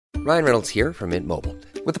Ryan Reynolds here from Mint Mobile.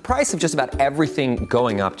 With the price of just about everything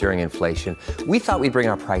going up during inflation, we thought we'd bring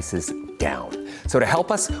our prices down. So to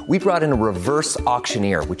help us, we brought in a reverse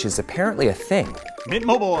auctioneer, which is apparently a thing. Mint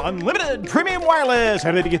Mobile Unlimited Premium Wireless.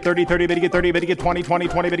 How to get 30, 30, bit to get 30, bit to get 20, 20,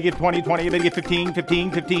 20, bit to get 20, 20, bit to get 15,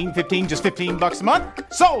 15, 15, 15, just $15 a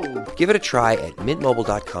month? Sold! Give it a try at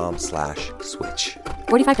mintmobile.com/switch.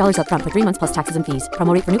 $45 up front for 3 months plus taxes and fees.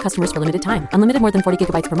 Promo rate for new customers for limited time. Unlimited more than 40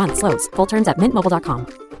 gigabytes per month. Slows full terms at mintmobile.com.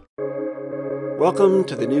 Welcome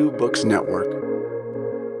to the New Books Network.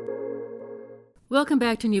 Welcome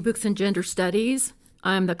back to New Books in Gender Studies.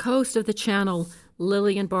 I'm the host of the channel,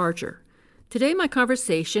 Lillian Barger. Today my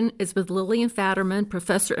conversation is with Lillian Faderman,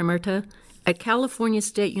 Professor Emerita at California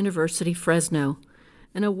State University, Fresno.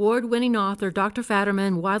 An award-winning author, Dr.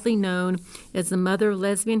 Faderman, widely known as the mother of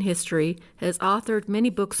lesbian history, has authored many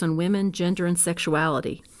books on women, gender, and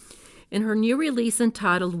sexuality. In her new release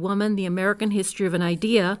entitled Woman, the American History of an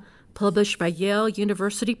Idea, published by Yale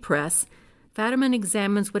University Press, Faderman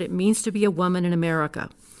examines what it means to be a woman in America.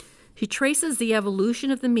 She traces the evolution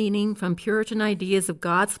of the meaning from Puritan ideas of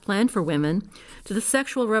God's plan for women to the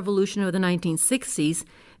sexual revolution of the 1960s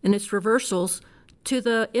and its reversals to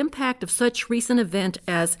the impact of such recent events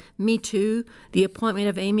as Me Too, the appointment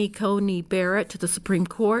of Amy Coney Barrett to the Supreme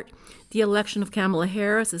Court, the election of Kamala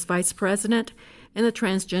Harris as vice president, and the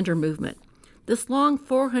transgender movement. This long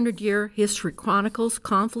 400-year history chronicles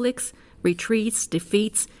conflicts, retreats,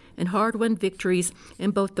 defeats, and hard-won victories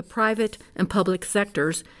in both the private and public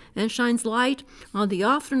sectors, and shines light on the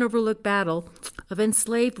often overlooked battle of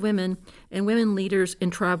enslaved women and women leaders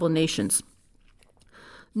in tribal nations.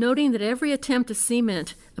 Noting that every attempt to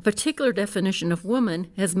cement a particular definition of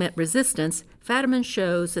woman has met resistance, Faderman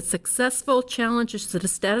shows that successful challenges to the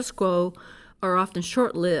status quo are often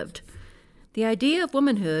short-lived. The idea of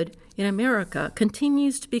womanhood in America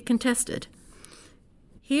continues to be contested.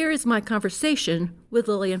 Here is my conversation with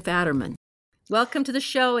Lillian Faderman. Welcome to the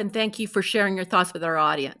show, and thank you for sharing your thoughts with our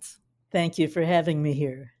audience. Thank you for having me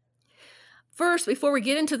here. First, before we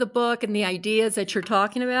get into the book and the ideas that you're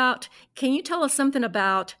talking about, can you tell us something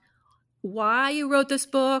about why you wrote this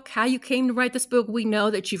book, how you came to write this book? We know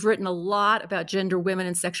that you've written a lot about gender, women,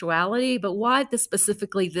 and sexuality, but why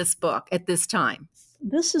specifically this book at this time?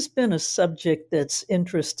 This has been a subject that's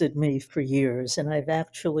interested me for years, and I've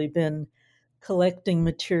actually been collecting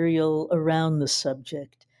material around the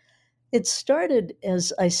subject. It started,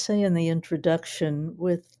 as I say in the introduction,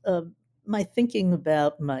 with my thinking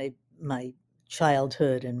about my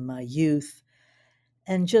childhood and my youth,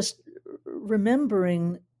 and just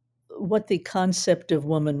remembering what the concept of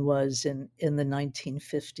woman was in the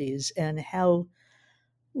 1950s and how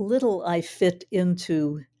little I fit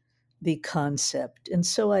into the concept. And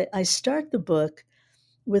so I start the book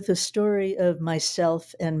with a story of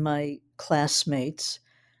myself and my classmates.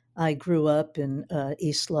 I grew up in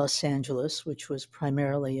East Los Angeles, which was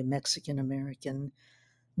primarily a Mexican-American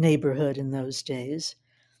neighborhood in those days.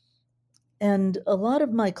 And a lot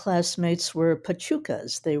of my classmates were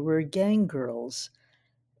pachucas. They were gang girls,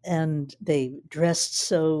 and they dressed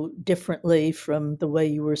so differently from the way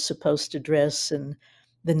you were supposed to dress in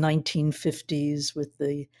the 1950s with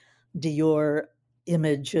the Dior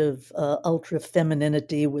image of ultra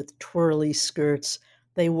femininity with twirly skirts.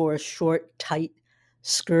 They wore short, tight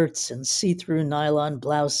skirts and see-through nylon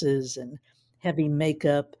blouses and heavy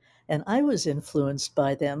makeup. And I was influenced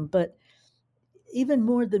by them, but even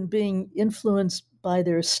more than being influenced by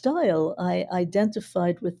their style, I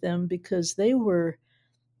identified with them because they were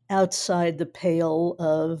outside the pale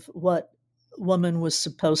of what woman was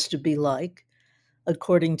supposed to be like,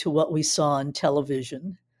 according to what we saw on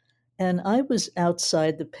television. And I was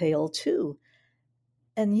outside the pale too.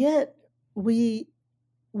 And yet we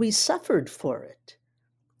suffered for it.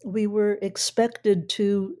 We were expected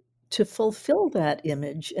to fulfill that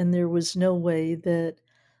image, and there was no way that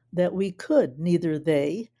we could. Neither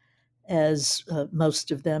they, as most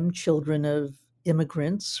of them children of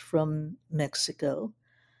immigrants from Mexico,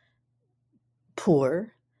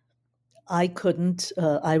 poor. I couldn't.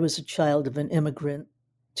 I was a child of an immigrant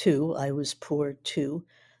too. I was poor too.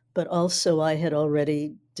 But also I had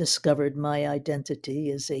already discovered my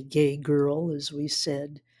identity as a gay girl, as we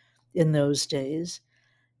said in those days.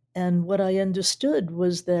 And what I understood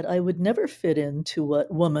was that I would never fit into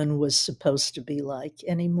what woman was supposed to be like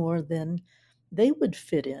any more than they would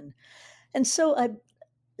fit in. And so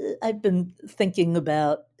I've been thinking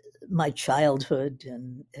about my childhood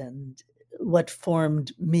and what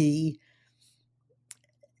formed me.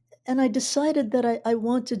 And I decided that I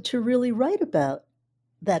wanted to really write about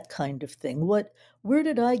that kind of thing. Where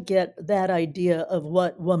did I get that idea of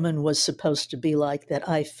what woman was supposed to be like that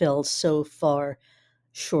I fell so far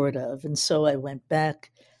short of. And so I went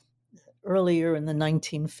back earlier in the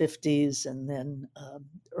 1950s and then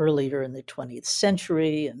earlier in the 20th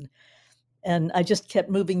century. And I just kept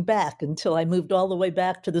moving back until I moved all the way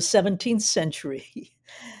back to the 17th century.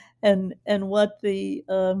 and what the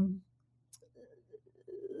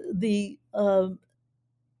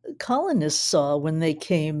colonists saw when they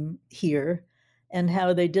came here and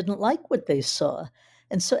how they didn't like what they saw.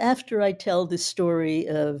 And so after I tell the story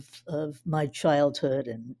of my childhood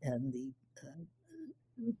and the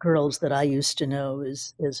girls that I used to know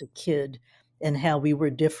as a kid and how we were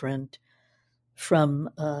different from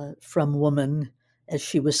woman as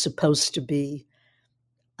she was supposed to be,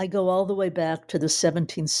 I go all the way back to the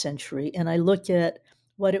 17th century and I look at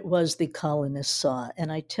what it was the colonists saw.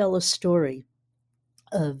 And I tell a story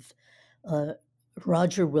of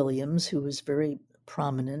Roger Williams, who was very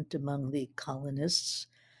prominent among the colonists,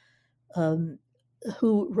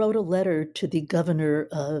 who wrote a letter to the governor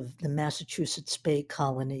of the Massachusetts Bay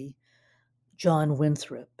Colony, John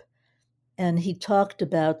Winthrop. And he talked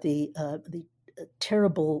about the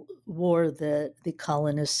terrible war that the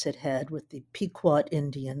colonists had with the Pequot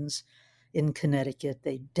Indians in Connecticut.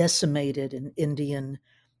 They decimated an Indian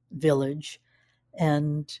village,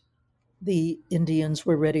 and the Indians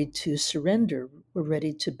were ready to surrender, were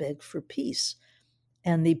ready to beg for peace.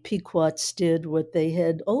 And the Pequots did what they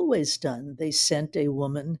had always done. They sent a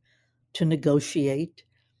woman to negotiate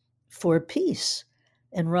for peace.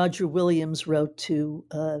 And Roger Williams wrote to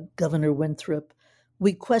Governor Winthrop,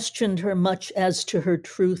 "We questioned her much as to her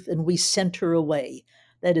truth, and we sent her away."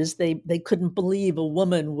 That is, they couldn't believe a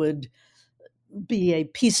woman would be a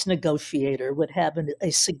peace negotiator, would have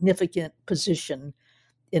a significant position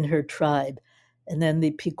in her tribe. And then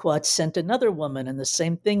the Pequots sent another woman, and the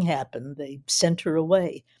same thing happened. They sent her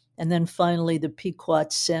away. And then finally, the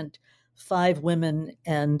Pequots sent 5 women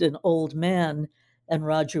and an old man. And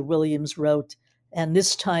Roger Williams wrote, "And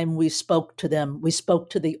this time we spoke to them. We spoke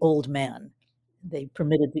to the old man." They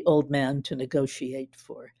permitted the old man to negotiate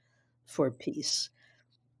for peace.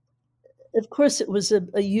 Of course, it was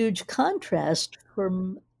a huge contrast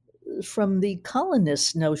from the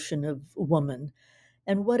colonists' notion of woman.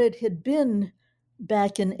 And what it had been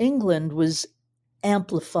back in England was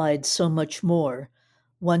amplified so much more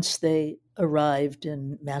once they arrived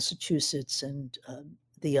in Massachusetts and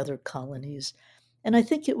the other colonies. And I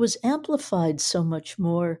think it was amplified so much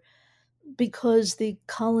more because the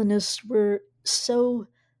colonists were so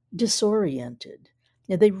disoriented.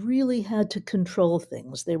 They really had to control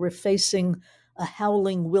things. They were facing a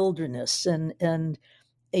howling wilderness and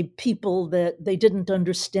a people that they didn't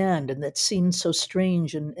understand and that seemed so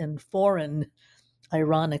strange and foreign,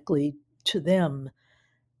 ironically, to them.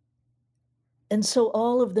 And so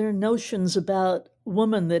all of their notions about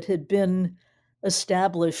woman that had been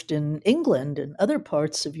established in England and other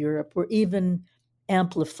parts of Europe were even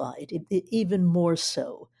amplified, even more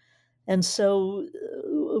so. And so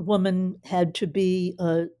a woman had to be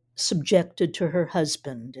subjected to her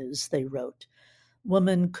husband, as they wrote.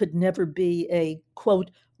 Woman could never be a,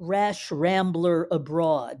 quote, rash rambler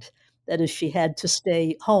abroad. That is, she had to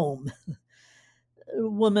stay home.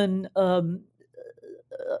 Woman's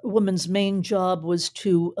main job was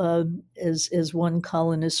to, as one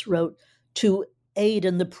colonist wrote, to aid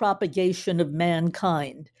in the propagation of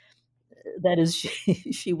mankind. That is,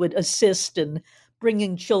 she would assist in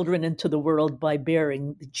bringing children into the world by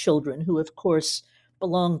bearing the children, who, of course,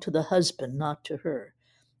 belonged to the husband, not to her.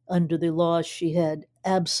 Under the law, she had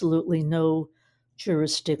absolutely no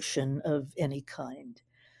jurisdiction of any kind.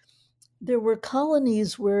 There were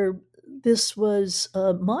colonies where this was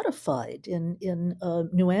modified. In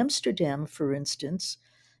New Amsterdam, for instance,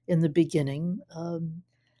 in the beginning, a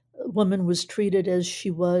woman was treated as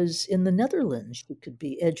she was in the Netherlands. She could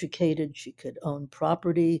be educated, she could own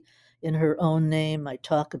property in her own name. I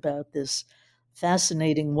talk about this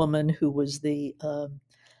fascinating woman who was the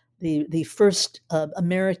first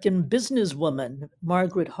American businesswoman,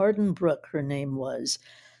 Margaret Hardenbrook, her name was.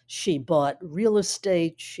 She bought real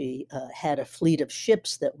estate. She had a fleet of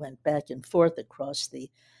ships that went back and forth across the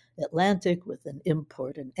Atlantic with an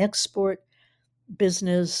import and export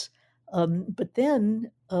business. But then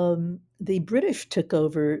the British took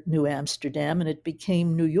over New Amsterdam and it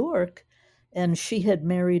became New York. And she had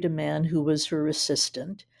married a man who was her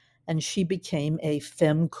assistant, and she became a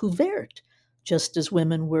femme couverte, just as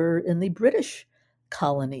women were in the British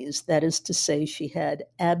colonies. That is to say, she had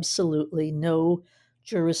absolutely no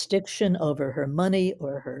jurisdiction over her money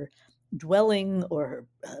or her dwelling or her,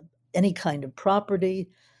 any kind of property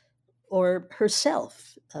or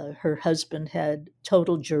herself. Her husband had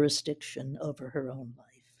total jurisdiction over her own life.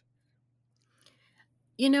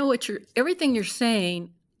 You know what everything you're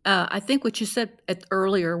saying. I think what you said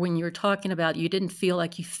earlier when you were talking about you didn't feel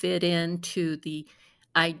like you fit into the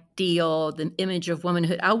ideal, the image of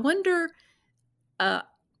womanhood. I wonder. Uh,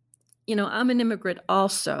 I'm an immigrant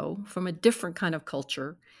also from a different kind of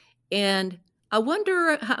culture, and I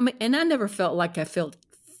wonder how. And I never felt like I felt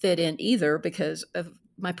fit in either because of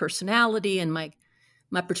my personality and my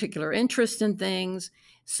particular interest in things.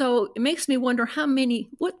 So it makes me wonder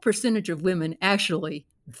what percentage of women actually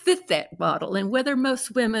fit that model and whether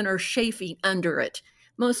most women are chafing under it.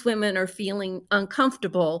 Most women are feeling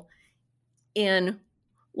uncomfortable in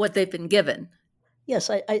what they've been given. Yes,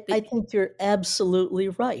 I think you're absolutely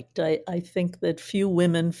right. I think that few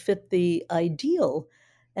women fit the ideal,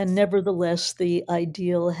 and nevertheless, the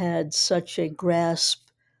ideal had such a grasp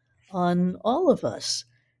on all of us.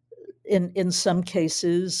 In some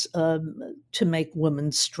cases, to make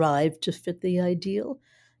women strive to fit the ideal.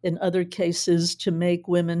 In other cases, to make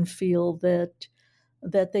women feel that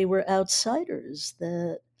they were outsiders,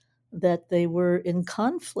 that they were in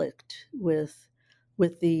conflict with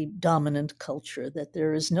the dominant culture, that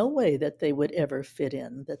there is no way that they would ever fit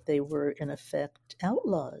in, that they were in effect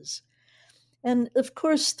outlaws. And of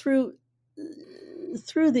course, through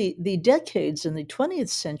the decades in the 20th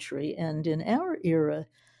century and in our era,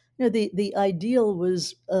 the ideal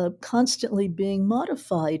was constantly being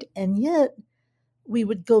modified, and yet we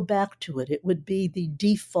would go back to it. It would be the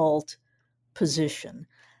default position.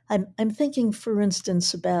 I'm thinking, for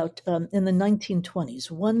instance, about in the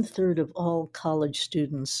 1920s, 1/3 of all college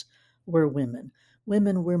students were women.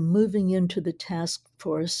 Women were moving into the task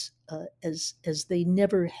force as they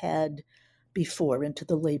never had before, into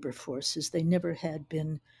the labor force as they never had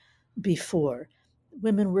been before.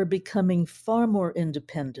 Women were becoming far more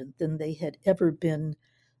independent than they had ever been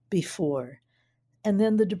before. And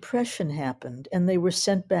then the Depression happened, and they were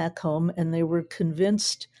sent back home, and they were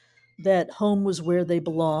convinced that home was where they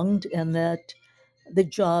belonged and that the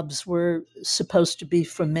jobs were supposed to be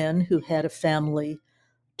for men who had a family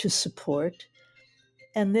to support.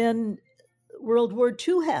 And then World War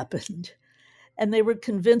II happened, and they were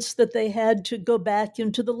convinced that they had to go back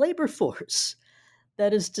into the labor force.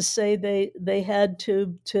 That is to say, they had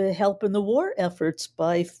to help in the war efforts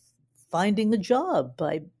by finding a job,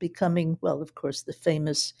 by becoming, well, of course, the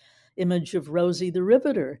famous image of Rosie the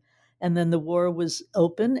Riveter. And then the war was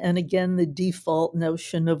open, and again, the default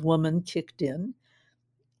notion of woman kicked in.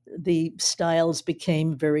 The styles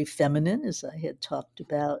became very feminine, as I had talked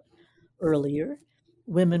about earlier.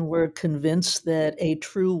 Women were convinced that a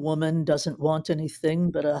true woman doesn't want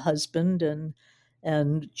anything but a husband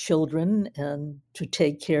and children and to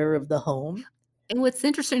take care of the home. And what's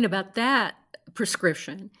interesting about that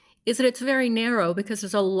prescription is that it's very narrow because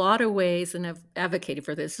there's a lot of ways, and I've advocated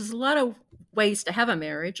for this, there's a lot of ways to have a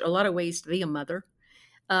marriage, a lot of ways to be a mother.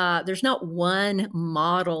 There's not one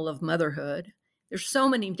model of motherhood. There's so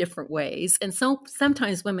many different ways. And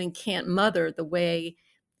sometimes women can't mother the way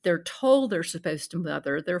they're told they're supposed to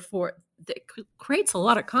mother. Therefore, it creates a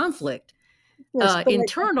lot of conflict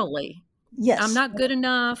internally. Yes. I'm not good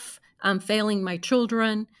enough. I'm failing my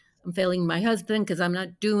children. I'm failing my husband because I'm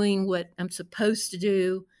not doing what I'm supposed to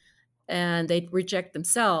do. And they reject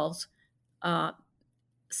themselves.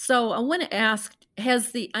 So I want to ask,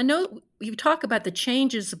 I know you talk about the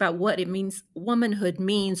changes about what it means, womanhood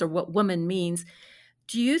means, or what woman means.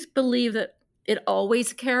 Do you believe that it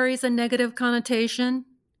always carries a negative connotation?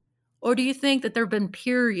 Or do you think that there have been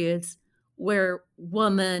periods where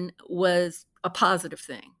woman was a positive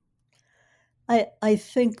thing? I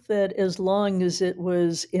think that as long as it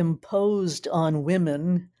was imposed on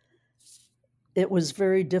women, it was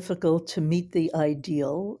very difficult to meet the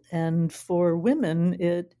ideal. And for women,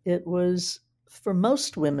 it was, for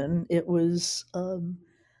most women, it was a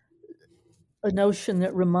notion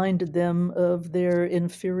that reminded them of their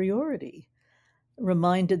inferiority,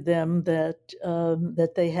 reminded them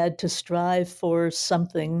that they had to strive for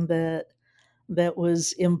something that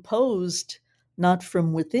was imposed not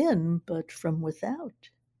from within, but from without.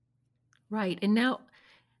 Right. And now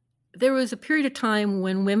there was a period of time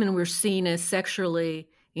when women were seen as sexually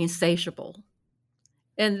insatiable.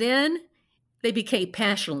 And then they became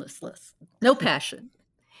passionless, no passion.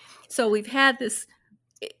 So we've had this,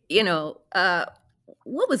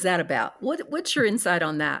 what was that about? What's your insight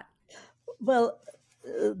on that? Well,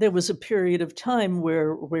 there was a period of time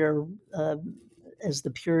where as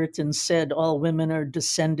the Puritans said, all women are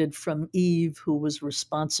descended from Eve, who was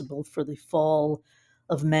responsible for the fall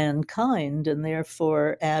of mankind, and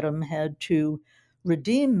therefore Adam had to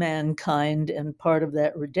redeem mankind, and part of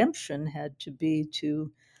that redemption had to be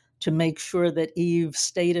to make sure that Eve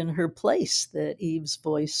stayed in her place, that Eve's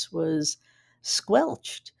voice was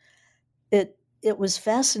squelched. It was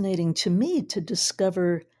fascinating to me to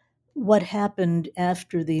discover what happened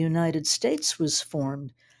after the United States was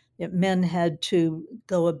formed. Men had to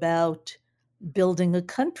go about building a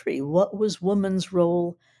country. What was woman's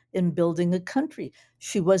role in building a country?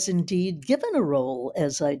 She was indeed given a role,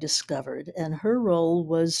 as I discovered, and her role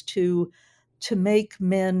was to make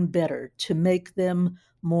men better, to make them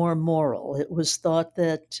more moral. It was thought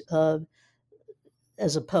that,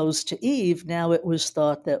 as opposed to Eve, now it was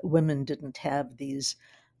thought that women didn't have these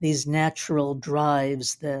natural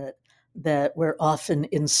drives that were often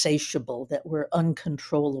insatiable, that were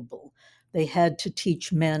uncontrollable. They had to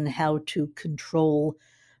teach men how to control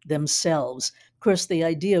themselves. Of course, the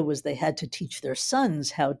idea was they had to teach their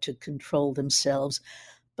sons how to control themselves,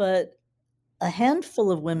 but a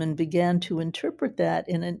handful of women began to interpret that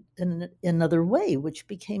in another way, which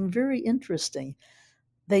became very interesting.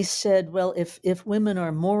 They said, well, if women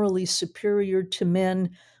are morally superior to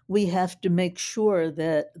men, we have to make sure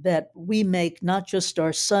that we make not just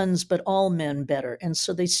our sons, but all men better. And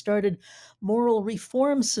so they started moral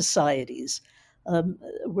reform societies,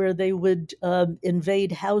 where they would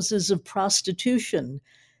invade houses of prostitution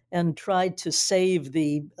and try to save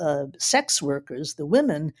the sex workers, the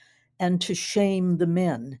women, and to shame the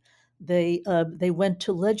men. They went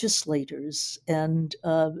to legislators and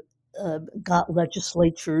got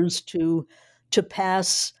legislatures to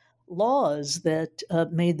pass laws that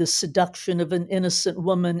made the seduction of an innocent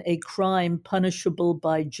woman a crime punishable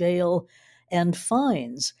by jail and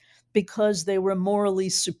fines. Because they were morally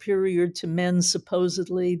superior to men,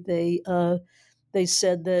 supposedly, they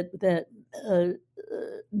said that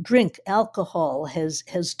drink alcohol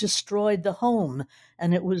has destroyed the home,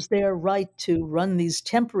 and it was their right to run these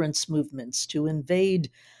temperance movements, to invade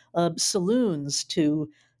saloons, to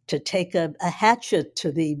take a hatchet to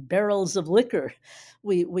the barrels of liquor.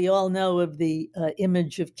 We all know of the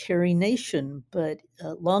image of Carrie Nation, but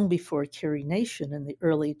long before Carrie Nation, in the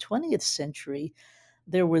early 20th century,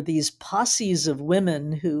 there were these posses of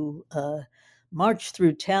women who marched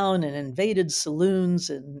through town and invaded saloons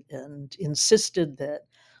and insisted that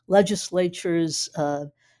legislatures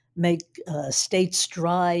make states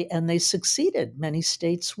dry, and they succeeded. Many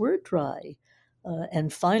states were dry.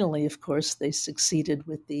 And finally, of course, they succeeded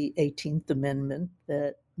with the 18th Amendment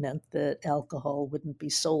that meant that alcohol wouldn't be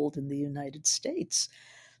sold in the United States.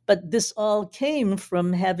 But this all came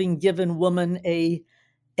from having given woman a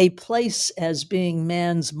place as being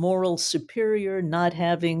man's moral superior, not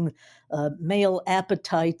having male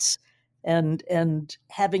appetites, and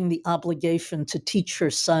having the obligation to teach her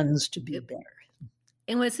sons to be better.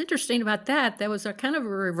 And what's interesting about that was a kind of a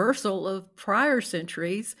reversal of prior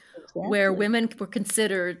centuries, where women were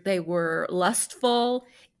considered, they were lustful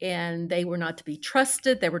and they were not to be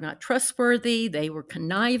trusted. They were not trustworthy. They were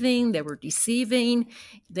conniving. They were deceiving.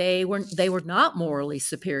 They were not morally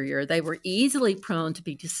superior. They were easily prone to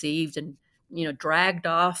be deceived and, dragged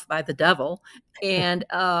off by the devil. And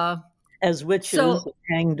as witches,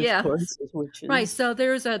 hanged, of course, as witches. Right. So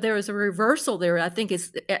there is a reversal there. I think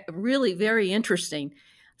is really very interesting.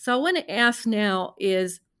 So I want to ask now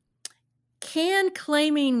is, can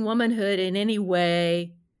claiming womanhood in any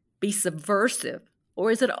way be subversive, or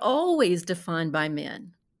is it always defined by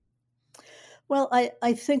men? Well,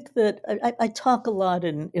 I think that I talk a lot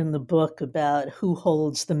in the book about who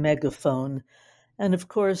holds the megaphone. And of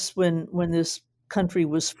course, when this country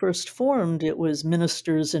was first formed, it was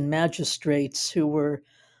ministers and magistrates who were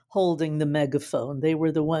holding the megaphone. They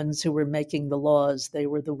were the ones who were making the laws. They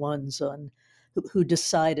were the ones who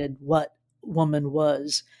decided what woman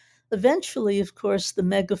was. Eventually, of course, the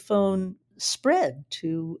megaphone spread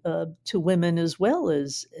to women as well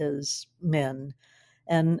as men.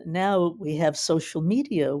 And now we have social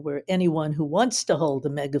media where anyone who wants to hold the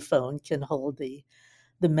megaphone can hold the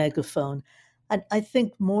megaphone. And I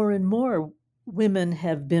think more and more women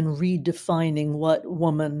have been redefining what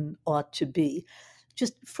woman ought to be.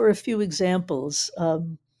 Just for a few examples,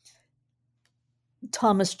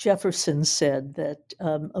 Thomas Jefferson said that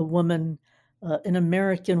a woman, an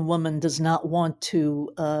American woman, does not want to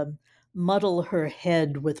muddle her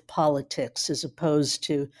head with politics, as opposed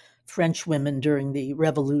to French women during the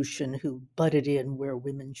Revolution who butted in where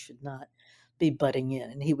women should not be butting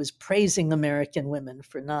in. And he was praising American women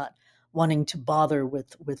for not wanting to bother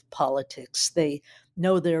with politics. They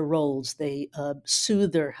know their roles. They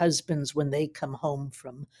soothe their husbands when they come home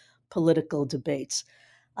from political debates.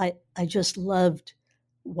 I just loved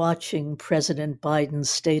watching President Biden's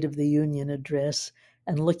State of the Union address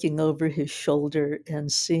and looking over his shoulder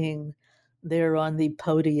and seeing there on the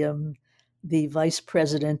podium the Vice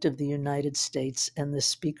President of the United States and the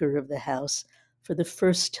Speaker of the House for the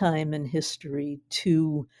first time in history,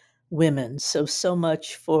 2 women. So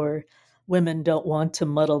much for women don't want to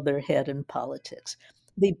muddle their head in politics.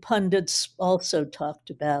 The pundits also talked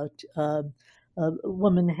about a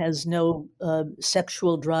woman has no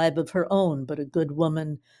sexual drive of her own, but a good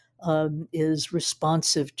woman is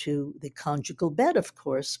responsive to the conjugal bed, of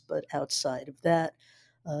course, but outside of that,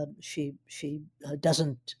 she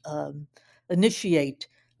doesn't initiate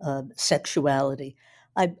sexuality.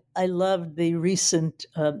 I loved the recent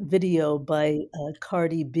video by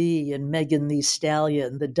Cardi B and Megan Thee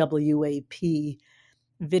Stallion, the WAP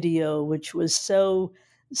video, which was so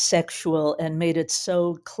sexual and made it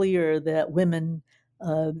so clear that women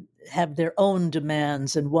uh, have their own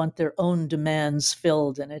demands and want their own demands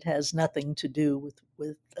filled, and it has nothing to do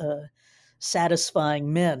with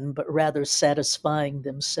satisfying men, but rather satisfying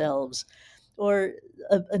themselves. Or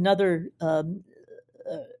another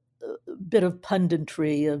bit of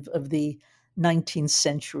punditry of the 19th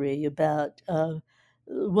century about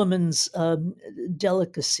woman's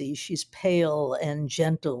delicacy. She's pale and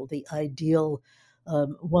gentle. The ideal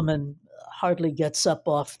woman hardly gets up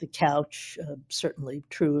off the couch, certainly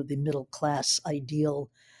true of the middle class ideal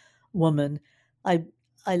woman. I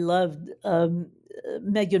I loved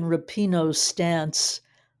Megan Rapinoe's stance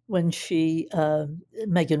when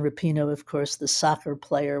Megan Rapinoe, of course, the soccer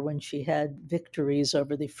player, when she had victories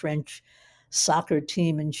over the French soccer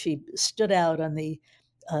team, and she stood out on the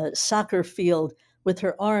soccer field with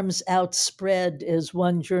her arms outspread, as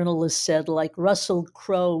one journalist said, like Russell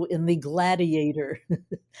Crowe in The Gladiator.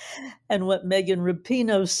 And what Megan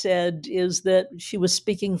Rapinoe said is that she was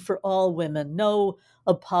speaking for all women. No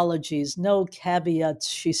apologies, no caveats,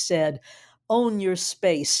 she said. Own your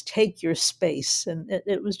space, take your space. And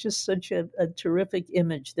it was just such a terrific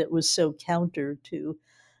image that was so counter to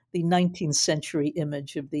the 19th century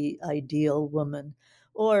image of the ideal woman,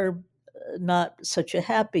 or not such a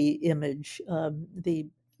happy image,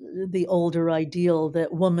 the older ideal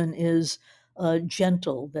that woman is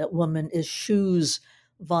gentle, that woman eschews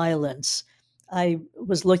violence. I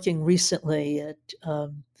was looking recently at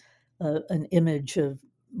an image of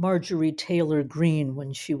Marjorie Taylor Greene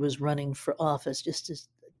when she was running for office, just this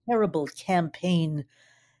terrible campaign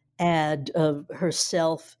ad of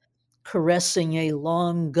herself caressing a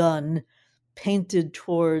long gun pointed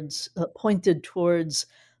towards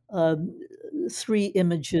three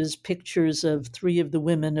images, pictures of three of the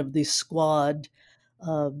women of the squad,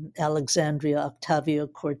 Alexandria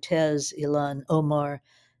Octavia-Cortez, Ilhan Omar,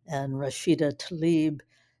 and Rashida Tlaib,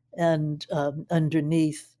 and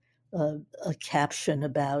underneath a caption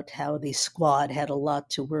about how the squad had a lot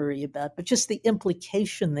to worry about, but just the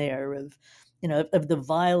implication there of, of the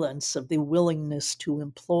violence, of the willingness to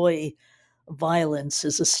employ violence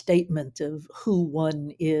as a statement of who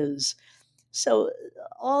one is. So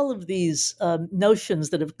all of these notions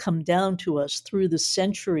that have come down to us through the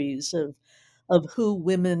centuries of who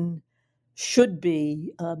women should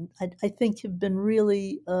be, I think have been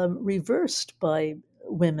really reversed by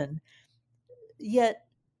women. Yet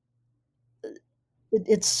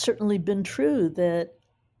it's certainly been true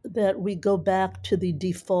that we go back to the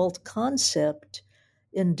default concept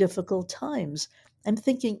in difficult times. I'm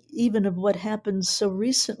thinking even of what happened so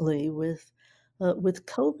recently with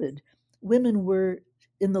COVID. Women were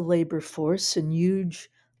in the labor force in huge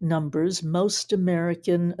numbers. Most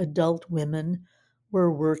American adult women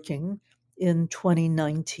were working in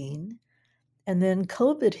 2019. And then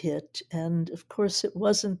COVID hit. And of course, it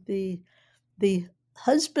wasn't the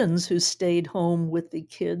husbands who stayed home with the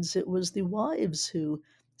kids, it was the wives who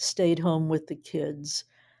stayed home with the kids.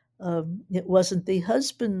 It wasn't the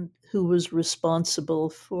husband who was responsible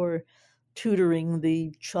for tutoring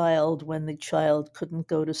the child when the child couldn't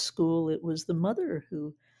go to school. It was the mother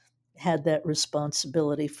who had that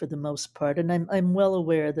responsibility for the most part. And I'm well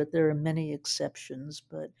aware that there are many exceptions,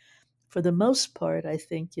 but for the most part, I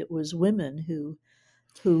think it was women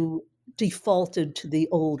who defaulted to the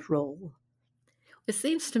old role. It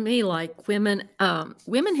seems to me like women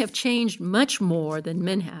have changed much more than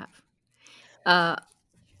men have.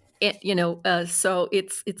 So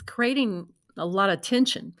it's creating a lot of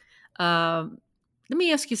tension. Let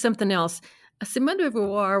me ask you something else. Simone de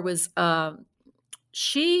Beauvoir was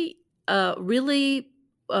she really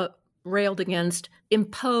railed against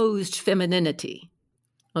imposed femininity.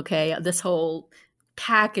 Okay, this whole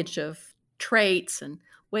package of traits and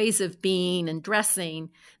ways of being and dressing.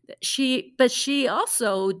 She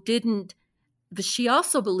also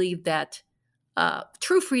believed that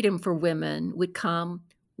true freedom for women would come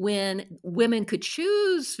when women could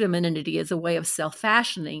choose femininity as a way of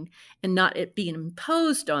self-fashioning and not it being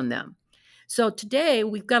imposed on them. So today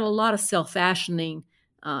we've got a lot of self-fashioning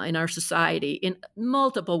in our society in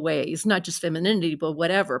multiple ways, not just femininity, but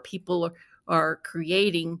whatever. People are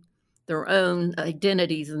creating their own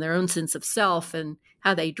identities and their own sense of self and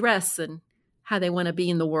how they dress and how they want to be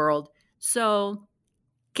in the world. So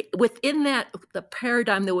within that, the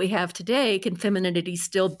paradigm that we have today, can femininity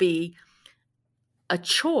still be a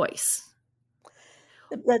choice?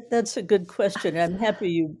 That's a good question. I'm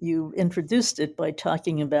happy you introduced it by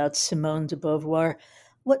talking about Simone de Beauvoir.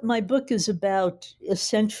 What my book is about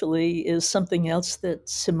essentially is something else that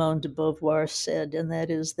Simone de Beauvoir said, and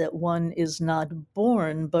that is that one is not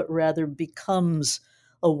born, but rather becomes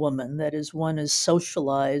a woman. That is, one is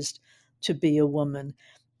socialized to be a woman.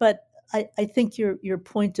 But I think your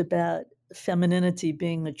point about femininity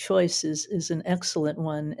being a choice is an excellent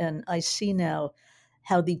one, and I see now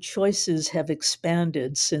how the choices have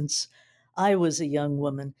expanded since I was a young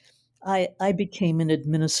woman. I became an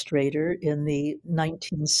administrator in the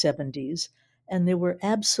 1970s, and there were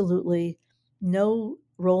absolutely no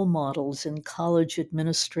role models in college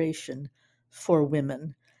administration for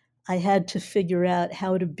women. I had to figure out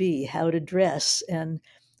how to be, how to dress. And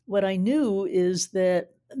what I knew is that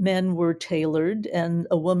men were tailored and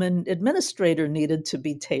a woman administrator needed to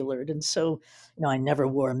be tailored. And so, I never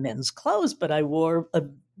wore men's clothes, but I wore a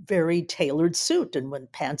very tailored suit. And when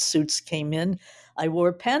pantsuits came in, I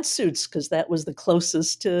wore pantsuits because that was the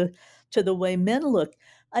closest to the way men look.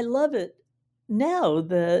 I love it now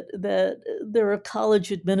that there are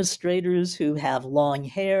college administrators who have long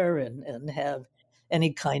hair and have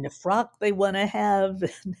any kind of frock they want to have.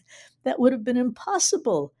 That would have been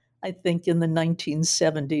impossible, I think, in the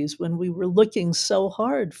 1970s when we were looking so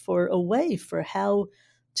hard for a way for how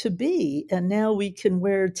to be. And now we can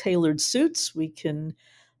wear tailored suits. We can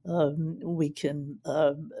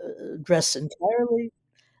dress entirely.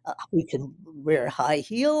 We can wear high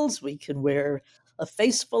heels. We can wear a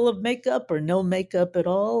face full of makeup or no makeup at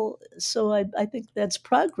all. So I think that's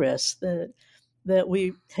progress that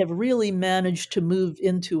we have really managed to move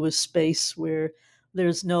into a space where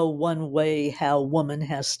there's no one way how woman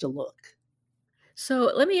has to look. So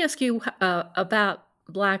let me ask you about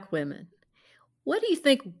Black women. What do you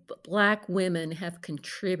think Black women have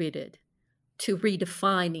contributed to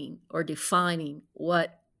redefining or defining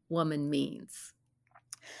what woman means?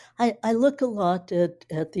 I look a lot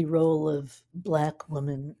at the role of Black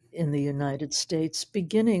women in the United States,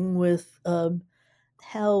 beginning with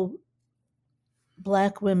how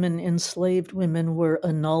Black women, enslaved women, were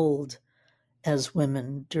annulled as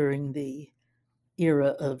women during the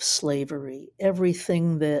era of slavery.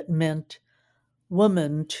 Everything that meant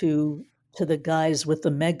woman to the guys with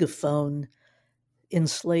the megaphone,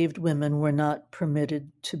 enslaved women were not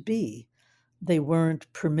permitted to be. They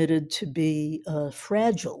weren't permitted to be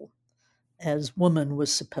fragile as woman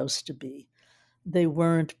was supposed to be. They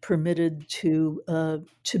weren't permitted to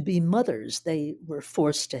be mothers. They were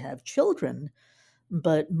forced to have children,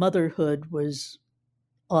 but motherhood was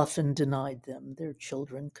often denied them. Their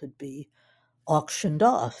children could be auctioned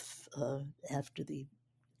off after the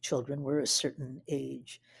children were a certain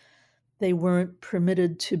age. They weren't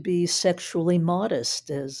permitted to be sexually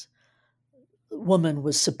modest as woman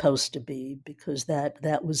was supposed to be, because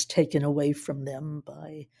that was taken away from them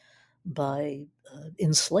by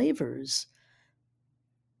enslavers.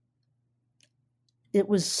 It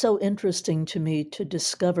was so interesting to me to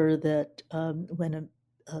discover that when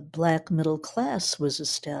a Black middle class was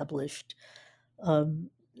established,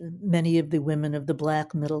 many of the women of the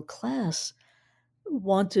Black middle class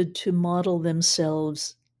wanted to model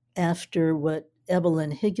themselves after what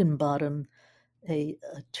Evelyn Higginbottom, a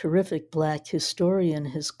terrific Black historian,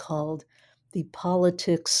 has called the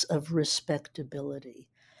politics of respectability.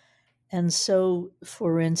 And so,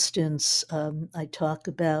 for instance, I talk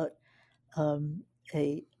about um,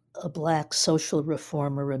 a, a Black social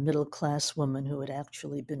reformer, a middle class woman who had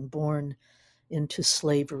actually been born into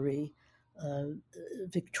slavery, uh,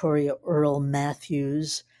 Victoria Earle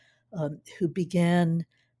Matthews, who began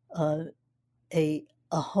uh, a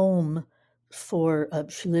home for.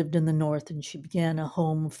 She lived in the North, and she began a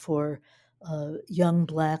home for young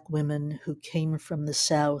Black women who came from the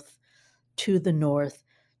South to the North.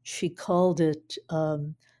 She called it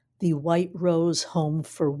the White Rose Home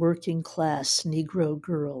for Working Class Negro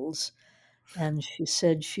Girls. And she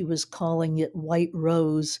said she was calling it White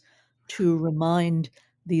Rose to remind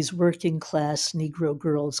these working class Negro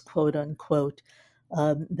girls, quote unquote,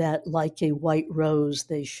 that like a white rose,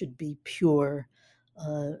 they should be pure,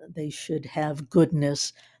 they should have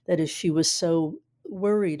goodness. That is, she was so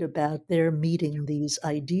worried about their meeting these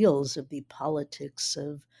ideals of the politics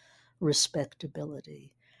of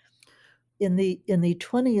respectability. In the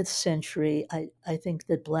 20th century, I think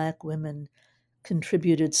that Black women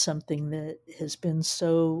contributed something that has been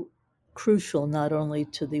so crucial not only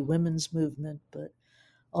to the women's movement, but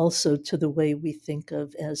also to the way we think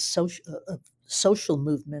of as social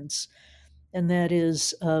movements, and that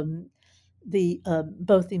is the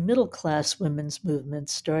both the middle class women's movement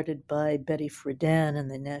started by Betty Friedan and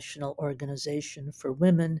the National Organization for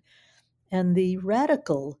Women, and the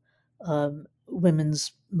radical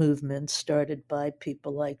women's movement started by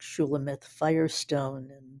people like Shulamith Firestone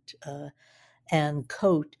and Ann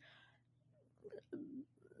Cote.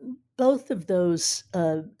 Both of those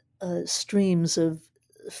streams of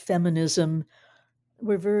feminism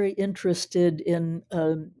were very interested in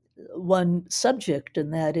one subject,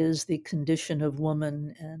 and that is the condition of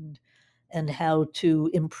woman and how to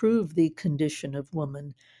improve the condition of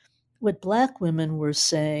woman. What Black women were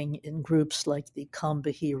saying in groups like the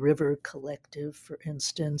Combahee River Collective, for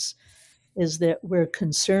instance, is that we're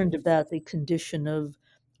concerned about the condition of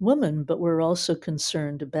women, but we're also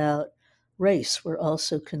concerned about race. We're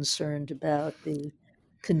also concerned about the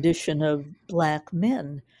condition of Black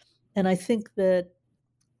men. And I think that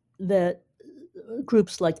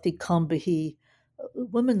groups like the Combahee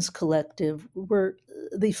Women's Collective were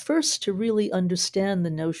the first to really understand the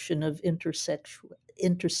notion of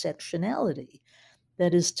intersectionality.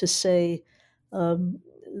 That is to say,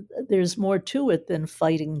 there's more to it than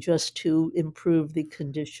fighting just to improve the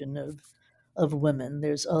condition of women.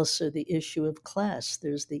 There's also the issue of class,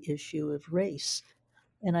 there's the issue of race.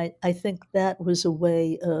 And I think that was a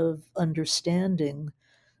way of understanding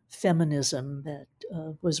feminism that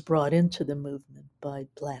was brought into the movement by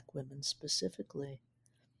Black women specifically.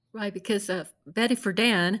 Right, because Betty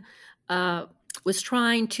Friedan was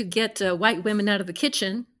trying to get white women out of the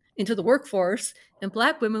kitchen into the workforce, and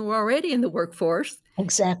Black women were already in the workforce.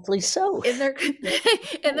 Exactly so. And they're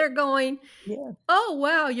going, yeah. Oh,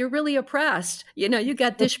 wow, you're really oppressed. You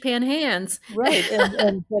got dishpan hands. Right,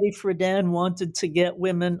 and Betty Friedan wanted to get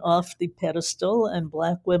women off the pedestal, and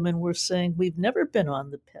Black women were saying, we've never been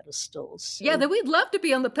on the pedestal. So. Yeah, we'd love to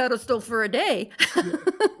be on the pedestal for a day.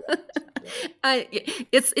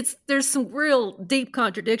 There's some real deep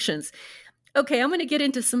contradictions. Okay, I'm going to get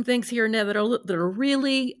into some things here now that are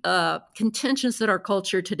really contentious in our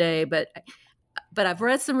culture today, but I've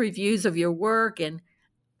read some reviews of your work, and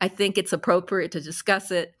I think it's appropriate to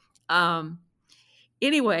discuss it.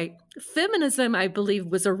 Anyway, feminism, I believe,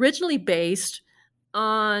 was originally based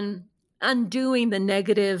on undoing the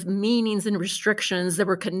negative meanings and restrictions that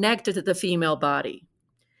were connected to the female body.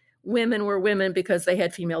 Women were women because they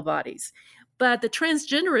had female bodies. But the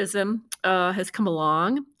transgenderism has come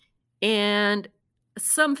along, and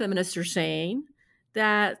some feminists are saying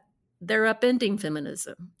that they're upending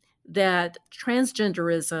feminism, that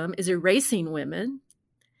transgenderism is erasing women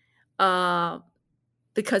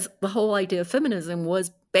because the whole idea of feminism was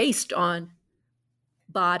based on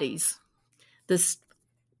bodies, this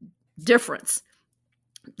difference.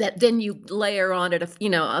 That then you layer on it,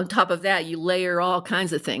 on top of that, you layer all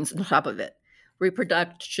kinds of things on top of it.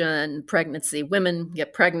 Reproduction, pregnancy, women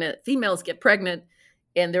get pregnant, females get pregnant,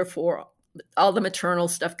 and therefore all the maternal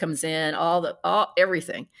stuff comes in,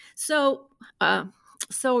 everything. So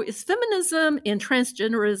is feminism and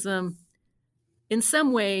transgenderism in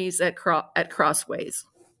some ways at crossways?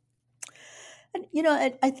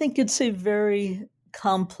 I think it's a very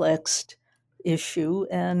complex issue,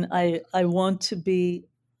 and I want to be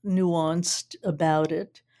nuanced about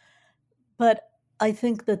it. But I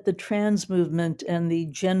think that the trans movement and the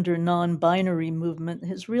gender non-binary movement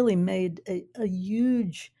has really made a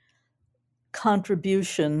huge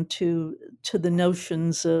contribution to the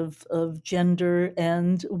notions of gender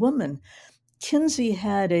and woman. Kinsey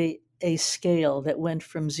had a scale that went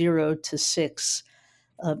from 0 to 6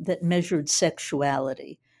 that measured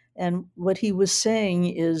sexuality. And what he was saying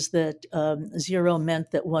is that 0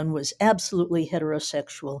 meant that one was absolutely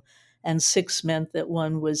heterosexual, and 6 meant that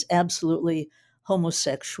one was absolutely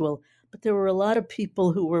homosexual. But there were a lot of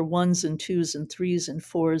people who were 1s and 2s and 3s and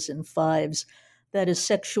 4s and 5s. That is,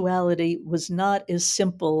 sexuality was not as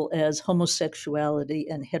simple as homosexuality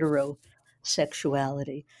and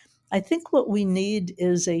heterosexuality. I think what we need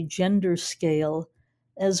is a gender scale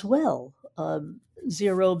as well.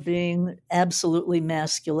 0 being absolutely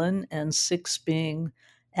masculine and 6 being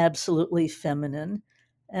absolutely feminine.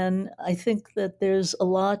 And I think that there's a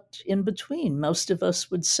lot in between. Most of us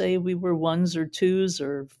would say we were 1s or 2s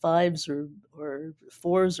or 5s or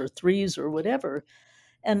 4s or 3s or whatever.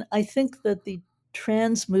 And I think that the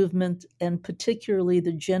trans movement, and particularly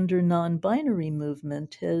the gender non-binary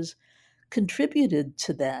movement, has contributed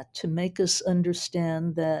to that, to make us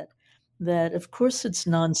understand that of course it's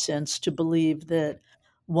nonsense to believe that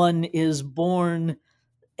one is born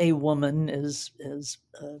a woman, as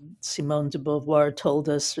Simone de Beauvoir told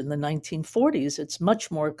us in the 1940s. It's much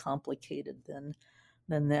more complicated than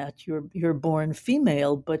that. You're born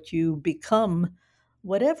female, but you become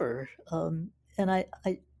whatever. And I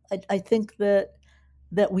think that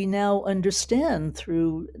we now understand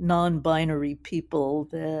through non-binary people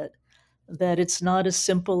that it's not as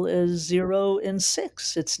simple as 0 and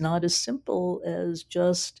 6. It's not as simple as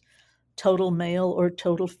just total male or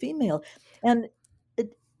total female. And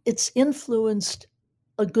it's influenced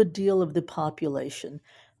a good deal of the population.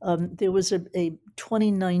 There was a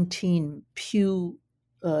 2019 Pew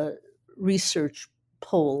research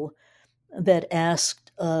poll that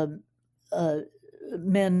asked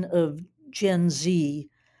men of Gen Z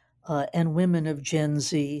and women of Gen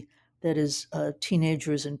Z, that is,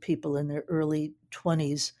 teenagers and people in their early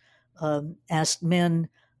 20s, asked men,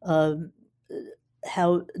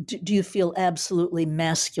 how do you feel absolutely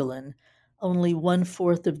masculine? Only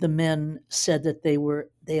 1/4 of the men said that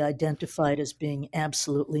they identified as being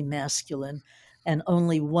absolutely masculine, and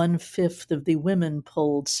only 1/5 of the women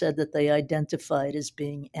polled said that they identified as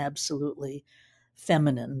being absolutely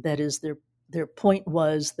feminine. That is, their point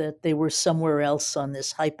was that they were somewhere else on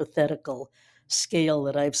this hypothetical scale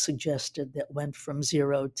that I've suggested that went from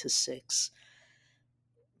 0 to 6.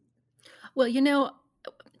 Well,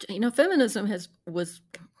 feminism was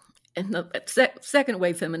and the second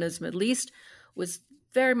wave feminism, at least, was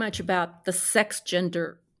very much about the sex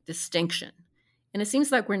gender distinction. And it seems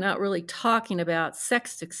like we're not really talking about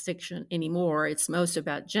sex distinction anymore. It's most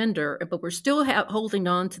about gender, but we're still holding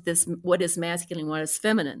on to this, what is masculine, what is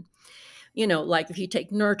feminine. Like if you take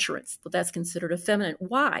nurturance, well, that's considered a feminine.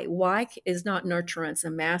 Why? Why is not nurturance a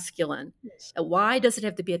masculine? Yes. Why does it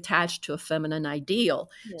have to be attached to a feminine ideal?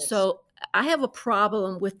 Yes. So I have a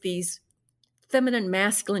problem with these feminine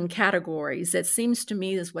masculine categories. That seems to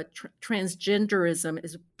me is what transgenderism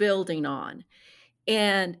is building on.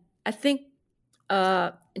 And I think in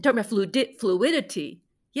talking about fluidity,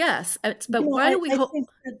 yes, but why do we hold?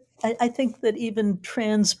 I think that even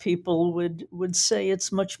trans people would say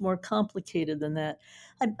it's much more complicated than that.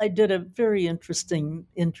 I did a very interesting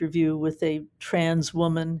interview with a trans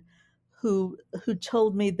woman who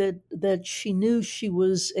told me that she knew she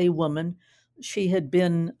was a woman. She had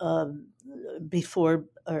been before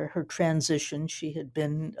her transition. She had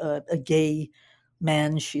been a gay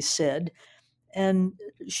man, she said, and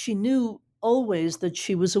she knew always that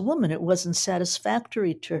she was a woman. It wasn't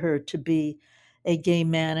satisfactory to her to be a gay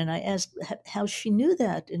man. And I asked how she knew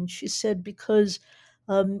that. And she said, because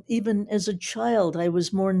even as a child, I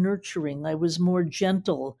was more nurturing, I was more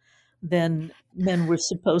gentle than men were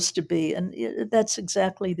supposed to be. And that's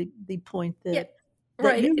exactly the point that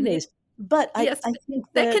right. you raised. But yes, I think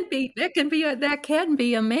that can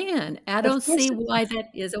be a man. I don't see why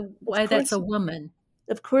that's a woman.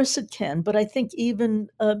 Of course it can, but I think even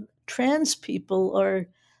trans people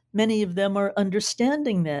many of them are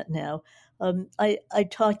understanding that now. I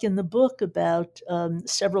talk in the book about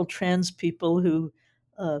several trans people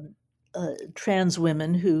trans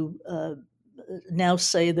women who now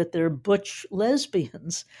say that they're butch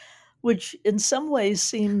lesbians, which in some ways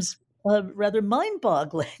seems rather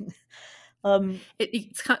mind-boggling.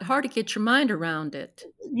 It's hard to get your mind around it.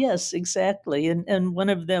 Yes, exactly. And one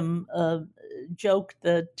of them joked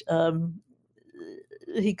that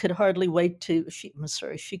she could hardly wait to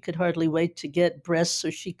get breasts so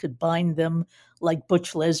she could bind them like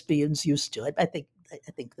butch lesbians used to. I think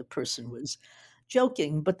the person was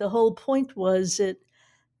joking, but the whole point was that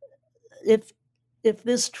if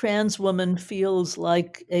this trans woman feels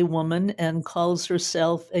like a woman and calls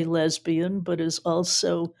herself a lesbian but is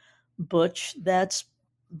also butch, that's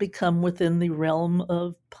become within the realm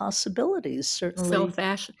of possibilities, certainly.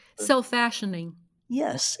 Self-fashioning.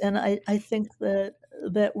 Yes, and I think that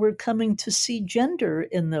we're coming to see gender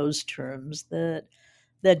in those terms, that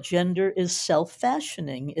gender is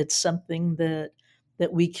self-fashioning. It's something that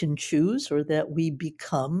we can choose or that we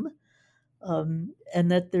become, and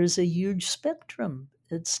that there's a huge spectrum.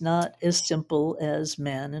 It's not as simple as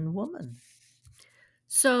man and woman.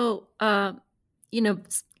 So,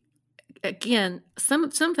 again, some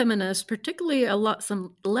feminists, particularly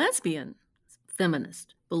some lesbian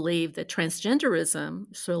feminists, believe that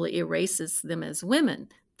transgenderism solely erases them as women.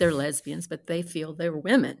 They're lesbians, but they feel they're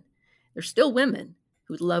women. They're still women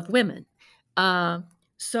who love women.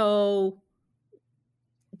 So,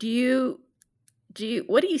 what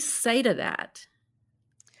do you say to that?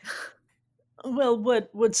 Well,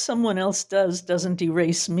 what someone else doesn't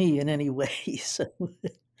erase me in any way. So,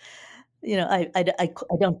 I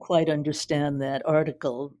don't quite understand that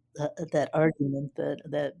article, that argument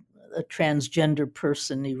that a transgender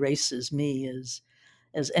person erases me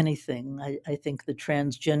as anything. I think the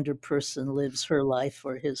transgender person lives her life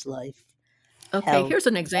or his life. Okay, How here's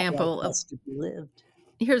an that life example of has to be lived.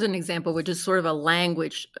 here's an example, which is sort of a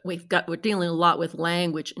language. We're dealing a lot with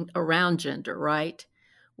language around gender, right?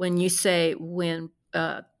 When you say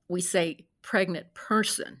we say pregnant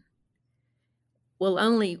person, well,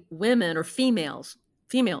 only women or females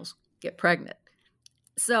get pregnant.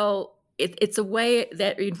 So it's a way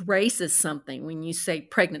that erases something when you say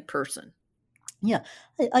pregnant person. Yeah,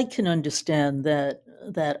 I can understand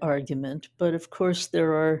that argument, but of course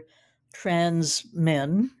there are trans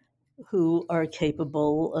men who are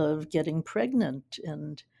capable of getting pregnant,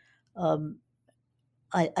 and um,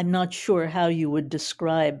 I'm not sure how you would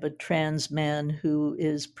describe a trans man who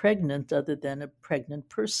is pregnant other than a pregnant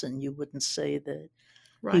person. You wouldn't say that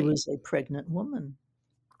he Right. was a pregnant woman.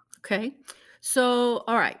 Okay. So,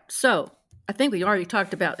 all right. So, I think we already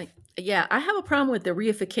talked about it. Yeah, I have a problem with the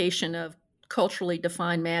reification of culturally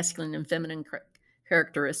defined masculine and feminine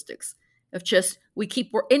characteristics. Of just, we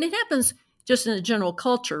keep, and it happens just in the general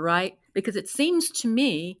culture, right? Because it seems to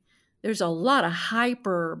me there's a lot of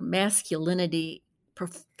hyper masculinity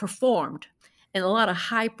performed and a lot of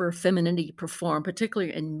hyper femininity performed,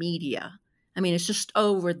 particularly in media. I mean, it's just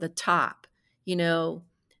over the top, you know,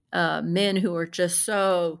 men who are just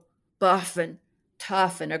so buff and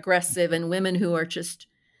tough and aggressive, and women who are just,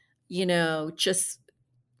 just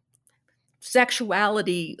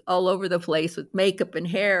sexuality all over the place with makeup and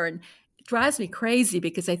hair. And it drives me crazy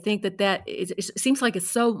because I think it seems like it's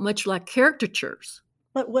so much like caricatures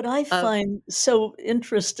But what I of, find so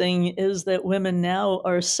interesting is that women now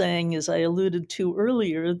are saying, as I alluded to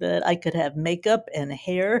earlier, that I could have makeup and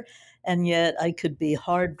hair, and yet I could be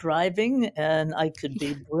hard driving, and I could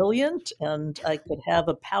be brilliant, and I could have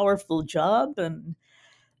a powerful job. And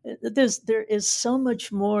there is so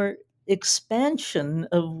much more expansion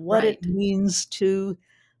of what it right. means to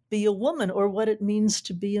be a woman or what it means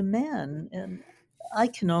to be a man. And I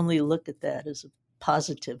can only look at that as a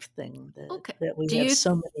positive thing Okay. that we Do have you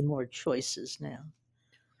so many more choices now.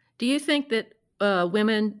 do you think that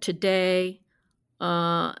women today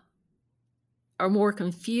uh, are more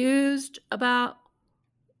confused about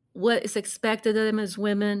what is expected of them as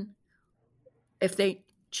women if they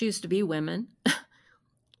choose to be women?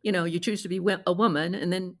 You choose to be a woman,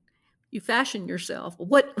 and then you fashion yourself.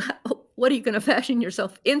 What are you going to fashion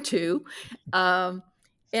yourself into?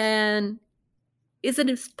 And is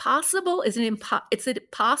it possible? Is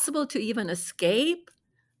it possible to even escape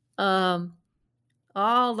um,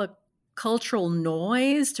 all the cultural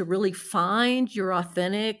noise to really find your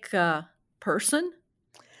authentic person?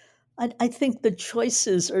 I think the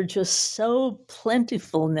choices are just so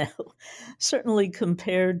plentiful now, certainly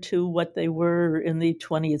compared to what they were in the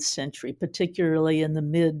 20th century, particularly in the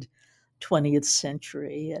mid 20th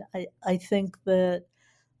century. I think that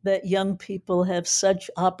young people have such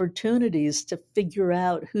opportunities to figure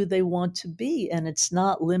out who they want to be, and it's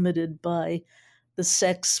not limited by the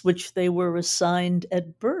sex which they were assigned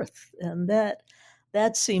at birth. And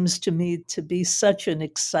that seems to me to be such an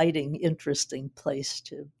exciting, interesting place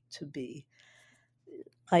to be.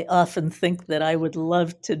 I often think that I would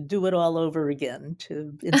love to do it all over again,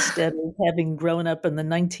 to instead of having grown up in the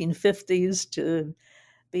 1950s, to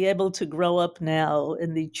be able to grow up now,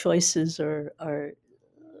 and the choices are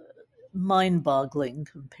mind-boggling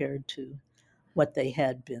compared to what they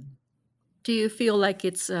had been. Do you feel like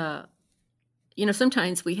it's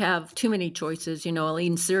sometimes we have too many choices, I'll eat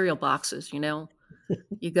in cereal boxes,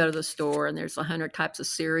 you go to the store and there's 100 types of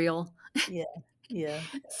cereal. Yeah, yeah.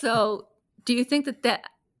 So do you think that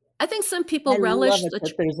I think some I people love relish it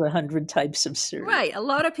that there's 100 types of cereal. right. A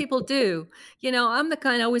lot of people do. I'm the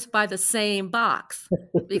kind I always buy the same box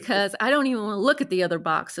because I don't even want to look at the other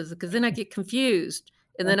boxes because then I get confused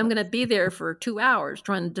and then I'm going to be there for 2 hours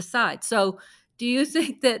trying to decide. So do you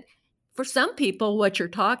think that for some people, what you're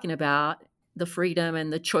talking about, the freedom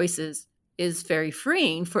and the choices is very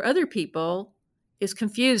freeing. For other people, is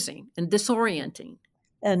confusing and disorienting.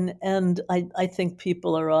 And I think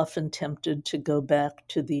people are often tempted to go back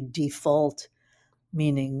to the default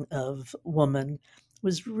meaning of woman. It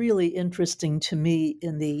was really interesting to me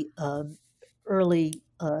in the early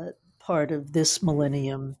part of this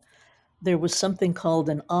millennium. There was something called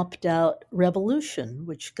an opt-out revolution,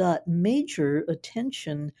 which got major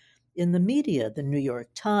attention in the media, the New York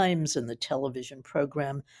Times and the television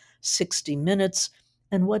program 60 Minutes.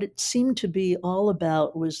 And what it seemed to be all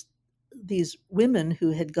about was these women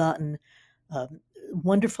who had gotten um,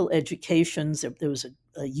 wonderful educations. There was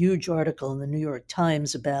a huge article in the New York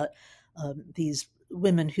Times about these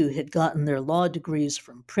women who had gotten their law degrees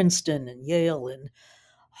from Princeton and Yale and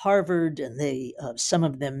Harvard, and they some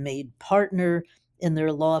of them made partner in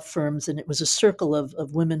their law firms, and it was a circle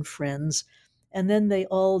of women friends. And then they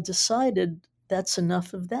all decided that's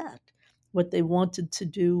enough of that. What they wanted to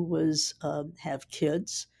do was have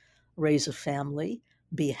kids, raise a family,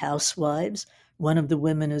 be housewives. One of the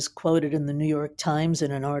women is quoted in the New York Times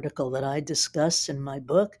in an article that I discuss in my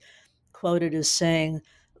book, quoted as saying,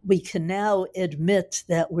 "We can now admit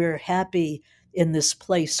that we're happy in this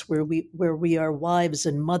place where we are wives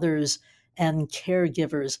and mothers and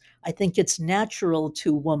caregivers. I think it's natural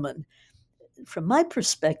to woman." From my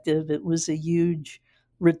perspective, it was a huge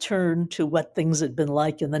return to what things had been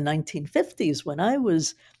like in the 1950s when I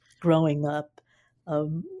was growing up.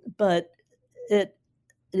 But it,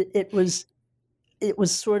 it was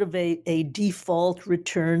sort of a default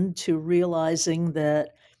return to realizing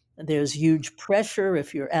that there's huge pressure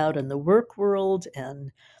if you're out in the work world,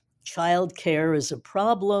 and childcare is a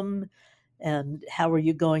problem. And how are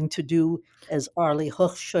you going to do, as Arlie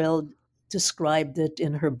Hochschild described it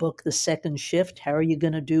in her book, The Second Shift? How are you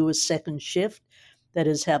going to do a second shift? That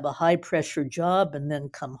is, have a high pressure job and then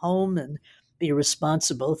come home and be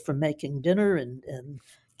responsible for making dinner and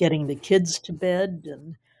getting the kids to bed.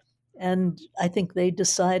 And I think they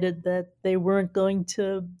decided that they weren't going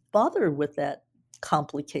to bother with that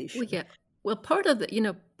complication. Well, yeah. Well, part of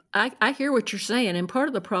the, I hear what you're saying, and part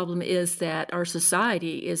of the problem is that our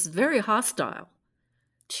society is very hostile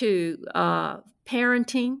to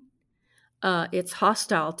parenting. It's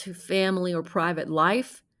hostile to family or private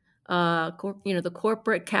life. The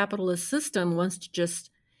corporate capitalist system wants to just,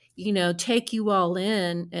 take you all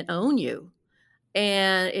in and own you.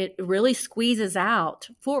 And it really squeezes out,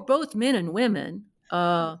 for both men and women,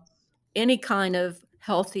 any kind of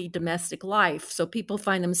healthy domestic life. So people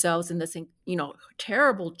find themselves in this,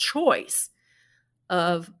 terrible choice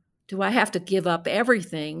of, do I have to give up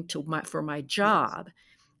everything for my job?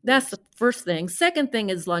 That's the first thing. Second thing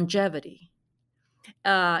is longevity.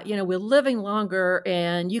 We're living longer,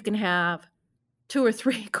 and you can have 2 or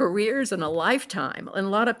 3 careers in a lifetime, and a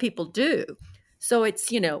lot of people do. So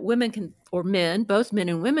it's, women can, or men, both men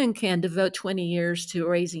and women can devote 20 years to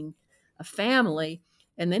raising a family,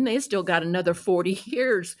 and then they still got another 40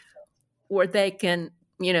 years where they can,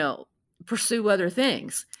 pursue other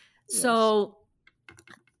things. Yes. So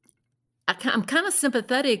I'm kind of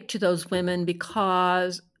sympathetic to those women,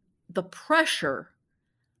 because the pressure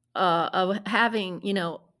of having,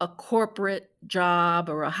 a corporate job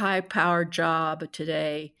or a high-powered job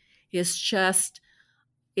today is just,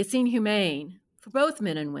 it's inhumane for both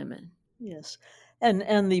men and women. Yes.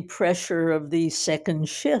 And the pressure of the second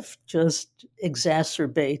shift just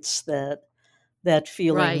exacerbates that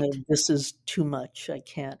feeling Right. that this is too much. I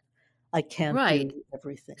can't Right. do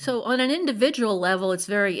everything. So on an individual level, it's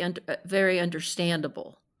very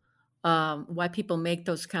understandable why people make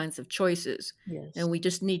those kinds of choices. Yes. And we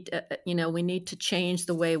just need, we need to change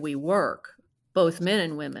the way we work, both men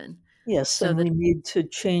and women. Yes, So and that- we need to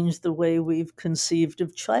change the way we've conceived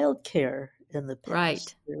of childcare in the past.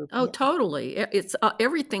 Right. There- Oh, yeah. totally. It's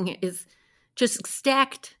everything is just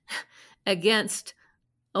stacked against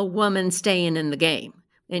a woman staying in the game.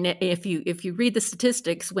 And if you read the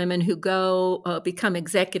statistics, women who go become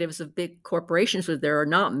executives of big corporations, where there are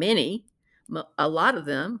not many, a lot of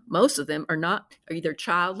them, most of them are either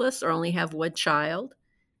childless or only have one child,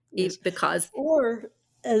 Yes. because Or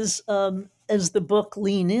as the book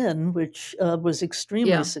Lean In, which was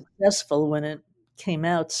extremely Yeah. successful when it came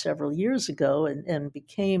out several years ago and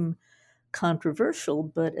became controversial,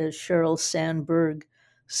 but as Sheryl Sandberg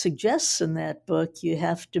suggests in that book, you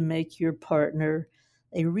have to make your partner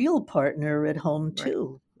a real partner at home Right.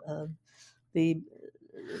 too.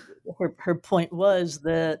 Her point was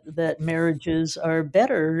that marriages are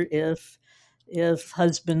better if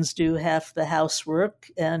husbands do half the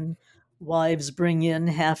housework and wives bring in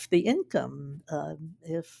half the income.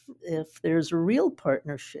 If there's a real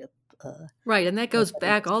partnership. Right, and that goes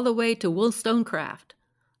back all the way to Wollstonecraft.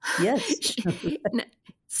 Yes.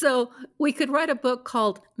 So we could write a book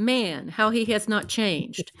called "Man: How He Has Not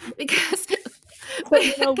Changed," because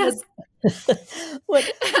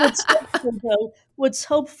what's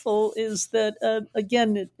hopeful is that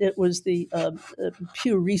again it was the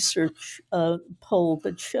Pew Research poll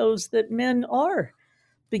that shows that men are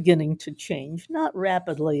beginning to change, not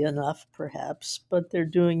rapidly enough perhaps, but they're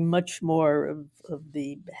doing much more of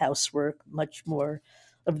the housework, much more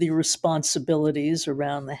of the responsibilities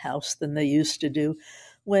around the house than they used to do.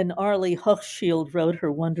 When Arlie Hochschild wrote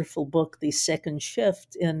her wonderful book, The Second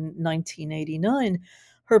Shift, in 1989,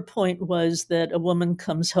 her point was that a woman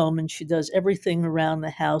comes home and she does everything around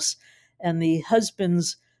the house, and the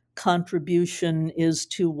husband's contribution is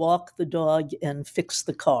to walk the dog and fix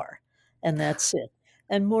the car, and that's it.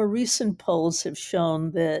 And more recent polls have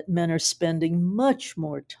shown that men are spending much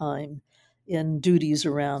more time in duties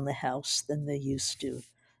around the house than they used to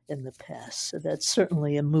in the past. So that's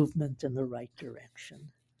certainly a movement in the right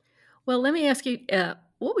direction. Well, let me ask you,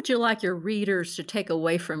 what would you like your readers to take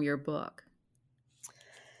away from your book?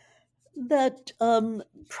 That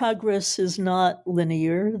progress is not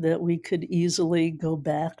linear, that we could easily go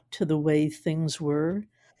back to the way things were,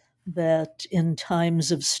 that in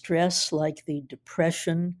times of stress like the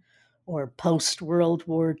Depression or post-World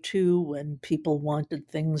War II, when people wanted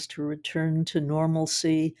things to return to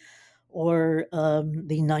normalcy, or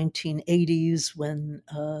the 1980s when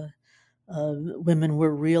women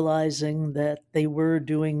were realizing that they were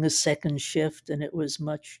doing the second shift and it was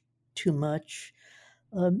much too much.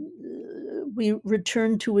 We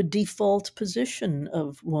return to a default position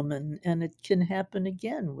of woman, and it can happen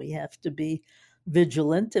again. We have to be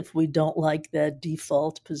vigilant if we don't like that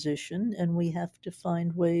default position, and we have to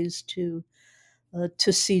find ways to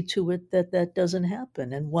see to it that that doesn't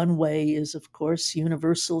happen. And one way is, of course,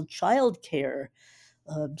 universal child care,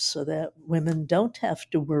 so that women don't have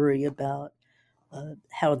to worry about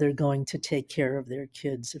how they're going to take care of their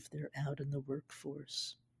kids if they're out in the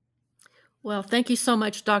workforce. Well, thank you so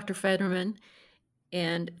much, Dr. Federman.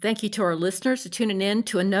 And thank you to our listeners for tuning in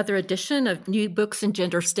to another edition of New Books in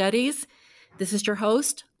Gender Studies. This is your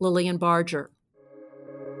host, Lillian Barger.